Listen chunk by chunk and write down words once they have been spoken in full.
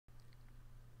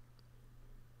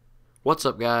What's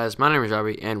up, guys? My name is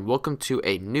Robbie and welcome to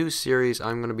a new series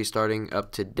I'm going to be starting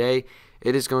up today.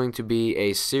 It is going to be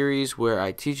a series where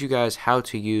I teach you guys how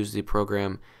to use the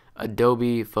program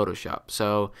Adobe Photoshop.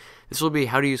 So this will be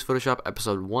how to use Photoshop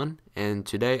episode 1, and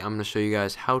today I'm going to show you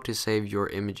guys how to save your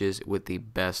images with the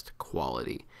best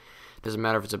quality. Doesn't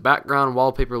matter if it's a background,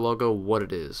 wallpaper, logo, what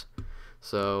it is.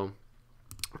 So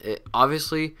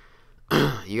obviously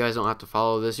you guys don't have to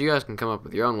follow this. You guys can come up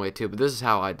with your own way too, but this is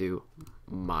how I do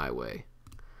my way.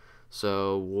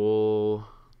 So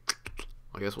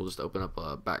I guess we'll just open up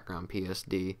a background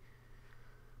PSD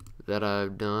that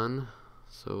I've done.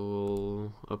 So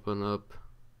we'll open up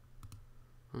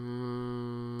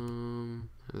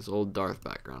this old Darth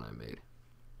background I made.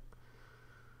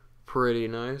 Pretty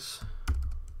nice.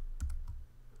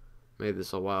 Made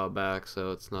this a while back,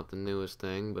 so it's not the newest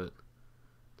thing, but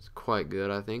it's quite good,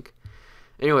 I think.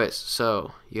 Anyways,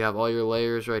 so you have all your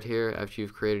layers right here after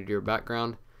you've created your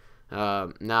background.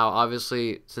 Now,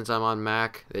 obviously, since I'm on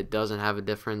Mac, it doesn't have a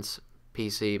difference.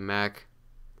 PC, Mac,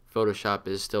 Photoshop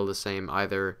is still the same,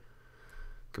 either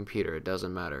computer, it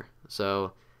doesn't matter.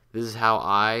 So this is how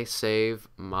I save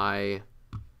my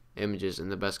images in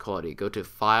the best quality. Go to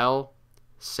File,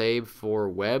 Save for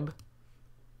Web.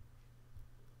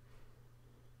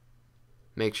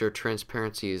 Make sure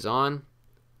transparency is on.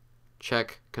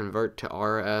 Check Convert to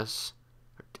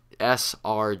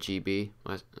sRGB.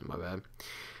 My bad.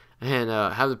 And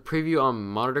have the preview on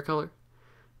monitor color.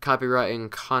 Copyright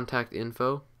and contact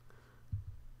info.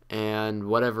 And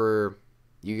whatever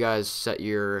you guys set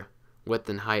your width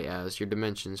and height as, your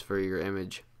dimensions for your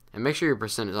image. And make sure your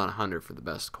percent is on 100 for the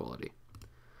best quality.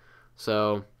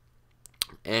 So,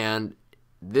 and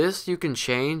this you can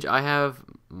change. I have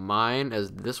mine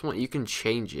as this one. You can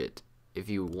change it if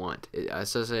you want. I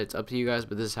say it's up to you guys,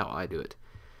 but this is how I do it.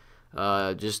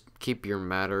 Just keep your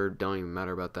matter. Don't even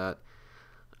matter about that.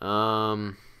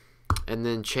 And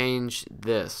then change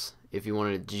this if you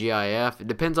wanted a GIF. It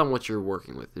depends on what you're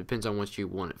working with. It depends on what you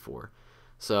want it for.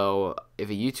 So if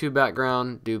a YouTube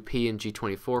background, do PNG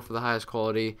 24 for the highest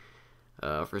quality.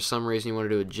 For some reason you want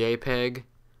to do a JPEG,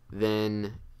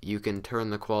 then you can turn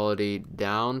the quality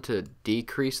down to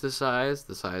decrease the size.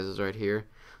 The size is right here.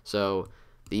 So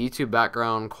the YouTube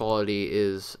background quality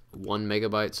is 1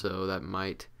 megabyte, so that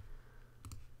might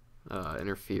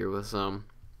interfere with some.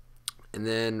 And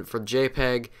then for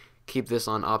JPEG, keep this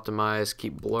on optimize,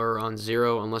 keep blur on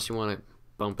 0 unless you want to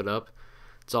bump it up.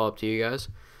 It's all up to you guys.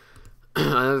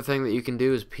 Another thing that you can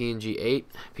do is PNG 8.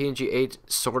 PNG 8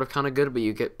 sort of kind of good, but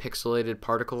you get pixelated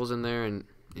particles in there and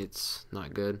it's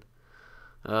not good.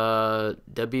 WBMP,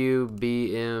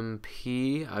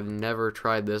 I've never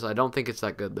tried this. I don't think it's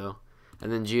that good though.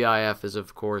 And then GIF is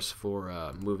of course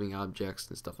for moving objects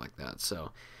and stuff like that.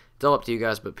 So it's all up to you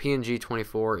guys, but PNG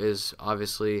 24 is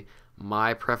obviously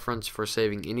my preference for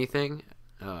saving anything.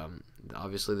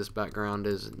 Obviously this background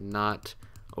is not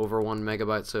over 1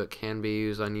 megabyte, so it can be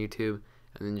used on YouTube.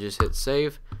 And then just hit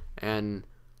save and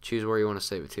choose where you want to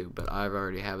save it to, but I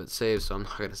already have it saved, so I'm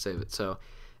not going to save it. So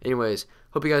anyways,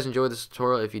 hope you guys enjoyed this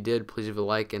tutorial. If you did, please leave a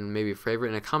like and maybe a favorite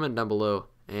and a comment down below,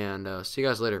 and see you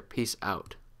guys later. Peace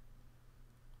out.